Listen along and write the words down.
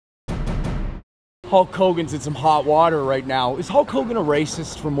Hulk Hogan's in some hot water right now. Is Hulk Hogan a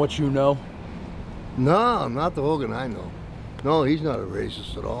racist from what you know? No, not the Hogan I know. No, he's not a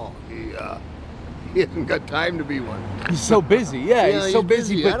racist at all. He hasn't got time to be one. He's so busy. Yeah, he's so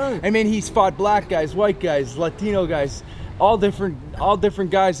busy. But, I mean, he's fought black guys, white guys, Latino guys, all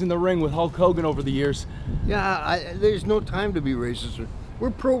different guys in the ring with Hulk Hogan over the years. Yeah, there's no time to be racist.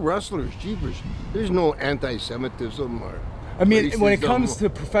 We're pro wrestlers, jeepers. There's no anti-Semitism or I mean, racism. when it comes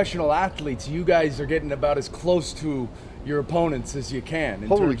to professional athletes, you guys are getting about as close to your opponents as you can.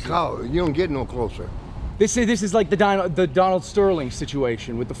 Holy cow, you don't get no closer. They say this is like the Donald Sterling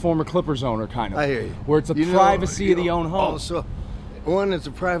situation with the former Clippers owner, kind of. I hear you. Where it's a privacy of the own home. Also, one, it's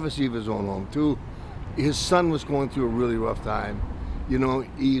a privacy of his own home. Two, his son was going through a really rough time. You know,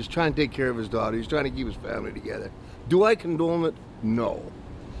 he's trying to take care of his daughter. He's trying to keep his family together. Do I condone it? No.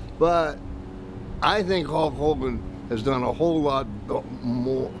 But I think Hulk Hogan has done a whole lot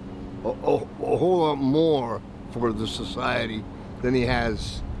more, a whole lot more for the society than he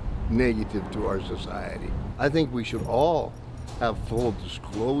has negative to our society. I think we should all have full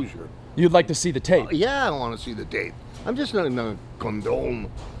disclosure. You'd like to see the tape? Yeah, I want to see the tape. I'm just not going to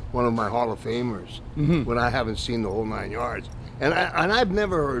condone one of my Hall of Famers when I haven't seen the whole 9 yards. And I've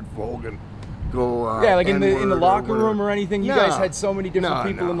never heard Hogan go. Yeah, like in the locker room or anything. You guys had so many different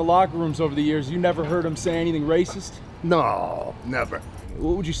people in the locker rooms over the years. You never heard him say anything racist? No, never.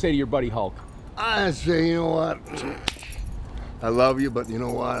 What would you say to your buddy Hulk? I say, you know what? I love you, but you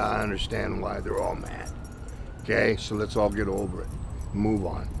know what? I understand why they're all mad. Okay, so let's all get over it. Move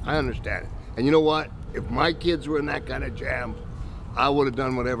on. I understand it. And you know what? If my kids were in that kind of jam, I would have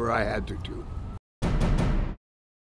done whatever I had to too.